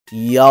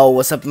Yo,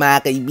 what's up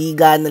mga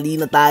kaibigan?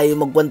 Nalina tayo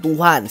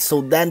magkwentuhan.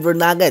 So Denver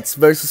Nuggets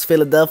versus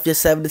Philadelphia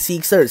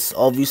 76ers.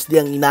 Obviously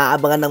ang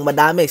inaabangan ng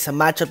madami sa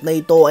matchup na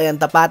ito ay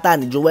ang tapatan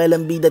ni Joel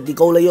Embiid at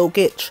Nikola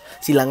Jokic.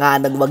 Sila nga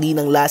nagwagi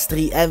ng last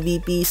 3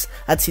 MVPs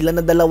at sila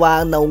na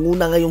dalawa ang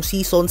naunguna ngayong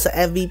season sa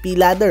MVP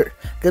ladder.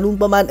 Ganun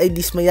pa man ay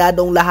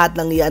dismayadong lahat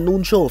ng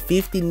i-anunsyo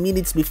 15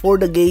 minutes before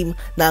the game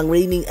na ang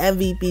reigning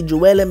MVP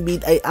Joel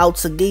Embiid ay out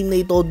sa game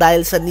na ito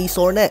dahil sa knee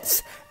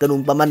soreness.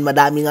 Ganun pa man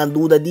madaming ang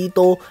duda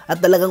dito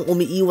at talagang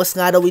umiiwas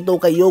nga daw ito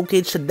kay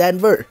Jokic sa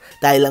Denver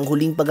dahil ang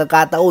huling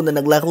pagkakataon na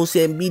naglaro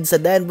si Embiid sa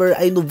Denver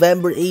ay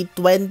November 8,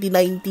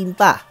 2019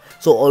 pa.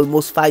 So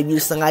almost 5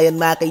 years na nga yan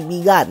mga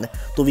kaibigan.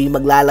 Tuwing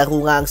maglalaro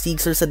nga ang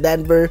Sixers sa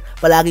Denver,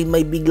 palaging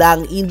may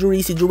biglang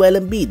injury si Joel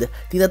Embiid.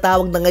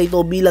 Tinatawag na nga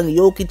ito bilang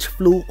Jokic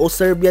flu o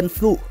Serbian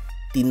flu.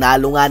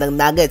 Tinalo nga ng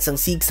Nuggets ang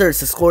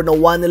Sixers sa score na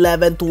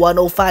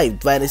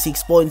 111-105,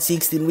 26 points,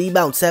 16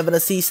 rebounds, 7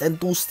 assists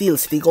and 2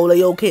 steals si Nikola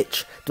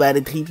Jokic,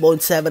 23.7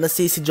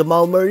 assists si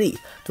Jamal Murray,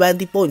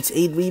 20 points,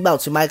 8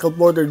 rebounds si Michael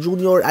Porter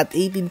Jr. at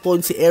 18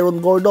 points si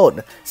Aaron Gordon.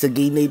 Sa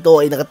game na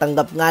ito ay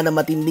nakatanggap nga ng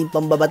matinding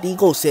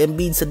pambabatiko si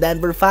Embiid sa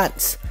Denver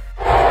fans.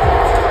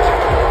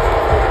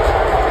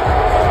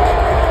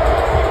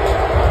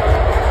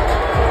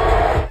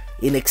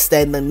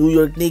 In-extend ng New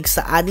York Knicks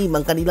sa 6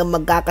 ang kanilang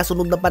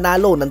magkakasunod na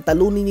panalo nang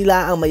talunin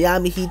nila ang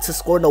Miami Heat sa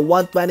score na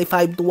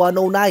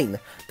 125-109.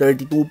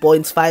 32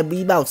 points, 5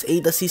 rebounds,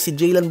 8 assists si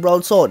Jalen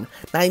Brunson,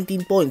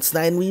 19 points,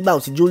 9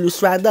 rebounds si Julius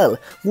Randle,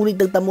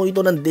 ngunit nagtamo ito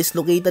ng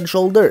dislocated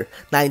shoulder.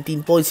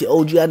 19 points si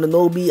OG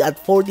Anunoby at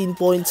 14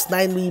 points,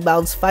 9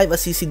 rebounds, 5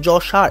 assists si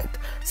Josh Hart.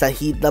 Sa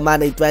Heat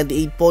naman ay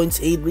 28 points,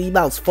 8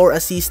 rebounds,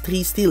 4 assists, 3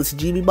 steals si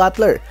Jimmy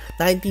Butler,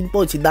 19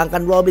 points si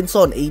Duncan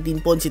Robinson,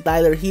 18 points si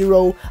Tyler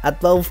Hero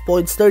at 12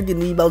 points, 13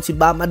 rebounds si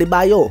Bam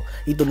Adebayo.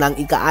 Ito na ang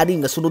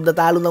ika-6 na sunod na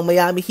talo ng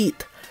Miami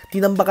Heat.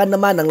 Tinambakan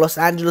naman ng Los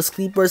Angeles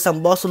Clippers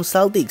ang Boston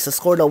Celtics sa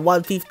score na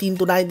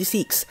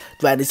 115-96,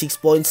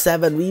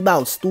 26.7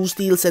 rebounds, 2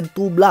 steals and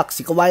 2 blocks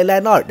si Kawhi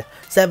Leonard,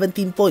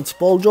 17 points si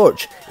Paul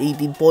George,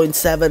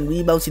 18.7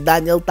 rebounds si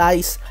Daniel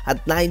Theis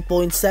at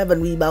 9.7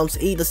 rebounds,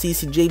 8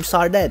 assists si James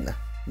Harden.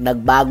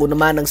 Nagbago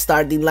naman ang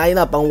starting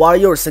lineup ang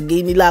Warriors sa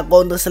game nila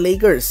kontra sa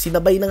Lakers.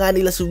 Sinabay na nga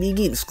nila si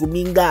Wiggins,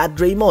 Kuminga at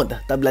Draymond.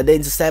 Tabla din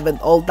sa 7th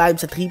all-time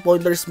sa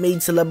 3-pointers made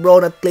sa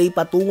Lebron at Clay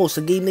patungo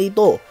sa game na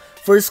ito.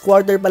 First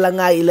quarter pa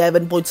lang nga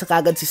 11 points sa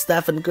kagad si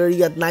Stephen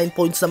Curry at 9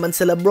 points naman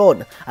si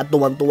Lebron at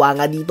tuwang-tuwa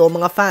nga dito ang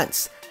mga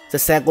fans. Sa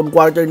second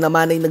quarter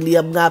naman ay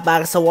nagliyab nga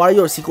para sa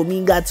Warriors si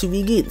Kuminga at si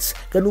Wiggins.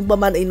 Ganun pa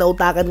man ay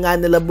nautakan nga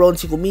ni Lebron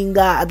si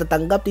Kuminga at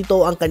natanggap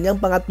nito ang kanyang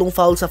pangatlong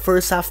foul sa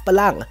first half pa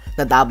lang.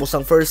 Natapos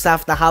ang first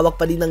half na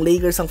hawak pa din ng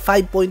Lakers ang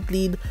 5-point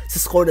lead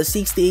sa score na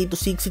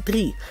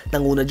 68-63.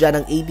 Nanguna dyan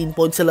ang 18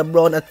 points si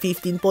Lebron at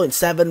 15 points,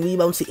 7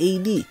 rebounds si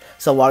AD.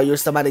 Sa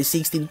Warriors naman ay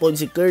 16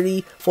 points si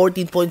Curry,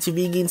 14 points si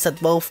Wiggins at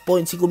 12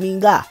 points si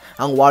Kuminga.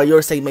 Ang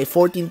Warriors ay may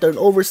 14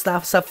 turnovers na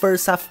sa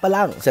first half pa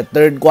lang. Sa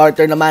third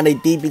quarter naman ay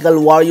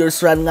typical Warriors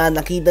run nga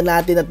nakita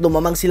natin at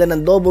lumamang sila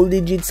ng double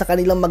digits sa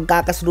kanilang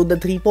magkakasunod na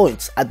 3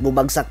 points at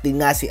bumagsak din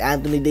nga si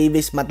Anthony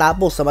Davis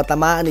matapos sa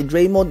matamaan ni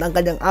Draymond ang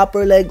kanyang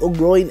upper leg o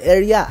groin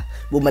area.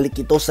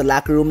 Bumalik ito sa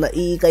locker room na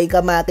iikay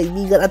ka mga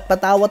kaibigan at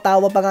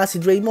patawa-tawa pa nga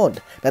si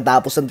Draymond.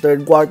 Natapos ang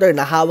third quarter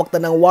na hawak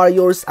na ng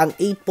Warriors ang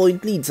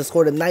 8-point lead sa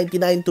score na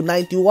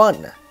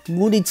 99-91.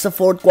 Ngunit sa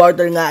fourth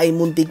quarter nga ay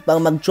muntik pang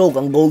mag-choke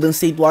ang Golden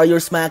State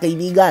Warriors mga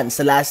kaibigan.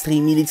 Sa last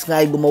 3 minutes nga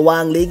ay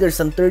gumawa ang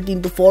Lakers ng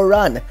 13-4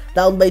 run.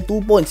 Down by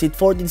 2 points with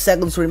 14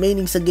 seconds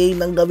remaining sa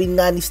game nang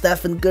gawin nga ni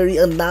Stephen Curry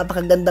ang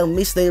napakagandang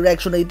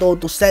misdirection na ito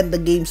to send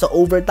the game sa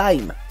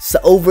overtime. Sa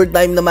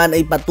overtime naman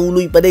ay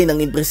patuloy pa din ang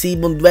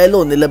impresibong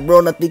duelo ni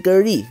Lebron at ni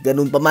Curry.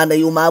 Ganun pa man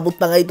ay umabot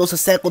pa nga ito sa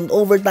second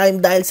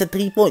overtime dahil sa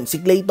 3 points si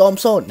Klay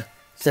Thompson.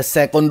 Sa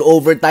second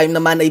overtime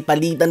naman ay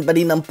palitan pa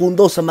rin ang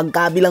punto sa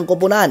magkabilang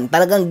koponan.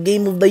 Talagang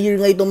game of the year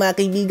nga ito mga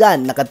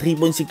kaibigan. Naka 3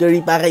 points si Curry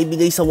para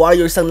ibigay sa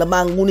Warriors ang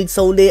lamang, ngunit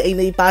sa uli ay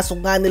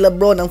naipasok nga ni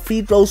Lebron ang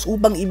free throws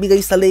upang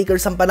ibigay sa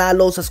Lakers ang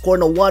panalo sa score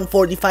na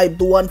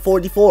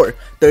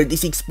 145-144.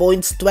 36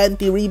 points,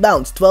 20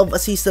 rebounds, 12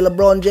 assists sa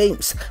Lebron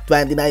James,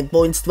 29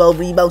 points,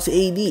 12 rebounds si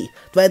AD,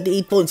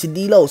 28 points si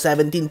D'Lo,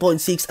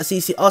 17.6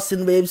 assists si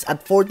Austin Reeves at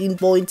 14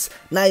 points,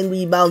 9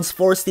 rebounds,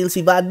 4 steals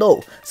si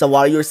Vando. Sa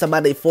Warriors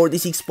naman ay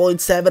 46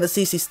 points, 7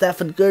 assists si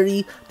Stephen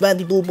Curry,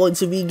 22 points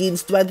si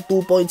Wiggins,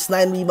 22 points,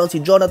 9 rebounds si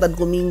Jonathan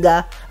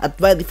Kuminga at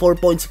 24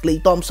 points si Klay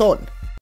Thompson.